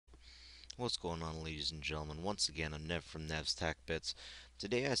What's going on, ladies and gentlemen? Once again, I'm Nev from Nev's Tech Bits.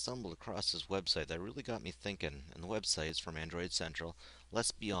 Today I stumbled across this website that really got me thinking, and the website is from Android Central.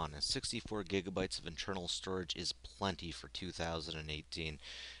 Let's be honest, 64 gigabytes of internal storage is plenty for 2018.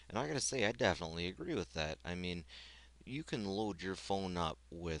 And I gotta say, I definitely agree with that. I mean, you can load your phone up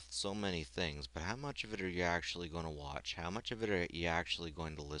with so many things, but how much of it are you actually going to watch? How much of it are you actually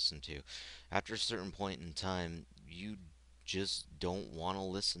going to listen to? After a certain point in time, you just don't want to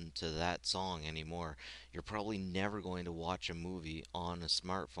listen to that song anymore. You're probably never going to watch a movie on a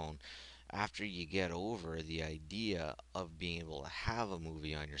smartphone. After you get over the idea of being able to have a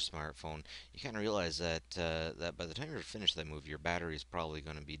movie on your smartphone, you kind of realize that by the time you're finished that movie, your battery is probably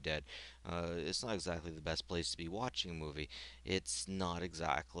going to be dead. It's not exactly the best place to be watching a movie. It's not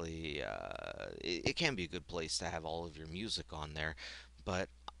exactly. It can be a good place to have all of your music on there, but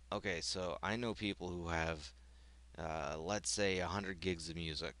okay. So I know people who have, let's say, 100 gigs of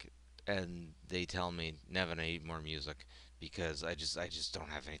music, and they tell me, "Nevin, I need more music." Because I just don't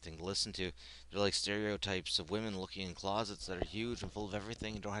have anything to listen to. They're like stereotypes of women looking in closets that are huge and full of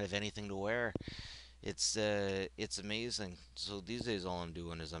everything and don't have anything to wear. It's amazing. So these days, all I'm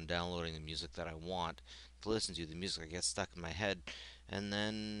doing is I'm downloading the music that I want to listen to. The music that gets stuck in my head, and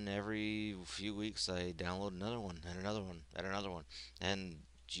then every few weeks I download another one and another one and another one. And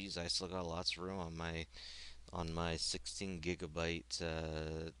geez, I still got lots of room on my 16 gigabyte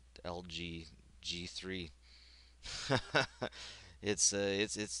LG G3. It's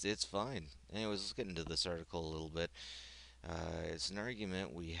fine. Anyways, let's get into this article a little bit. It's an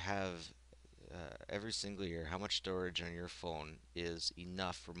argument we have every single year. How much storage on your phone is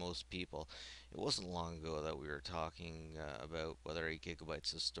enough for most people? It wasn't long ago that we were talking about whether 8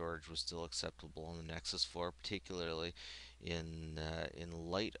 gigabytes of storage was still acceptable on the Nexus 4, particularly in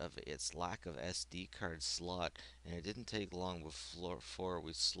light of its lack of SD card slot. And it didn't take long before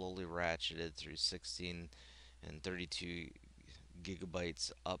we slowly ratcheted through 16 and 32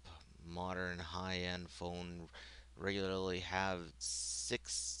 gigabytes up. Modern high-end phone regularly have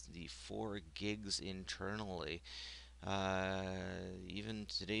 64 gigs internally. uh, Even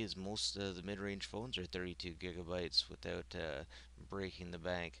today's most of the mid-range phones are 32 gigabytes without breaking the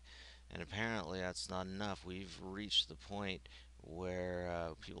bank. And apparently that's not enough. We've reached the point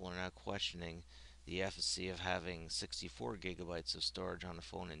where people are now questioning the efficacy of having 64 gigabytes of storage on a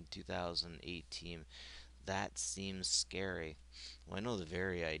phone in 2018. That seems scary. Well, I know the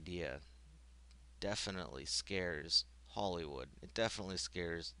very idea definitely scares Hollywood. It definitely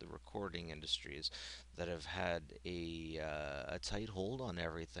scares the recording industries that have had a tight hold on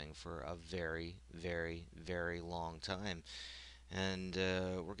everything for a very, very, very long time. And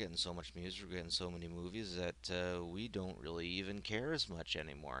we're getting so much music, we're getting so many movies that we don't really even care as much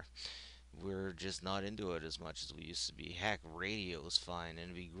anymore. We're just not into it as much as we used to be. Heck, radio is fine,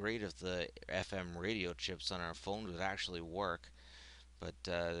 and it'd be great if the FM radio chips on our phones would actually work, but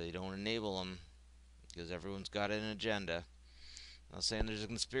they don't enable them because everyone's got an agenda. I'm not saying there's a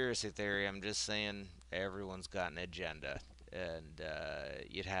conspiracy theory. I'm just saying everyone's got an agenda, and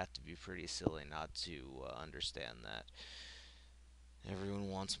you'd have to be pretty silly not to understand that. Everyone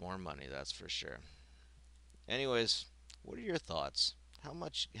wants more money, that's for sure. Anyways, what are your thoughts? How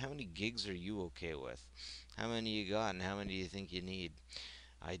many gigs are you okay with? How many you got, and how many do you think you need?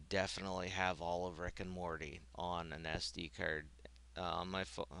 I definitely have all of Rick and Morty on an SD card on my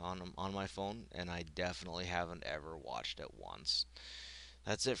phone, and I definitely haven't ever watched it once.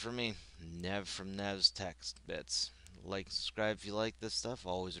 That's it for me. Nev from Nev's Text Bits. Like and subscribe if you like this stuff.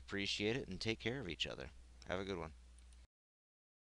 Always appreciate it, and take care of each other. Have a good one.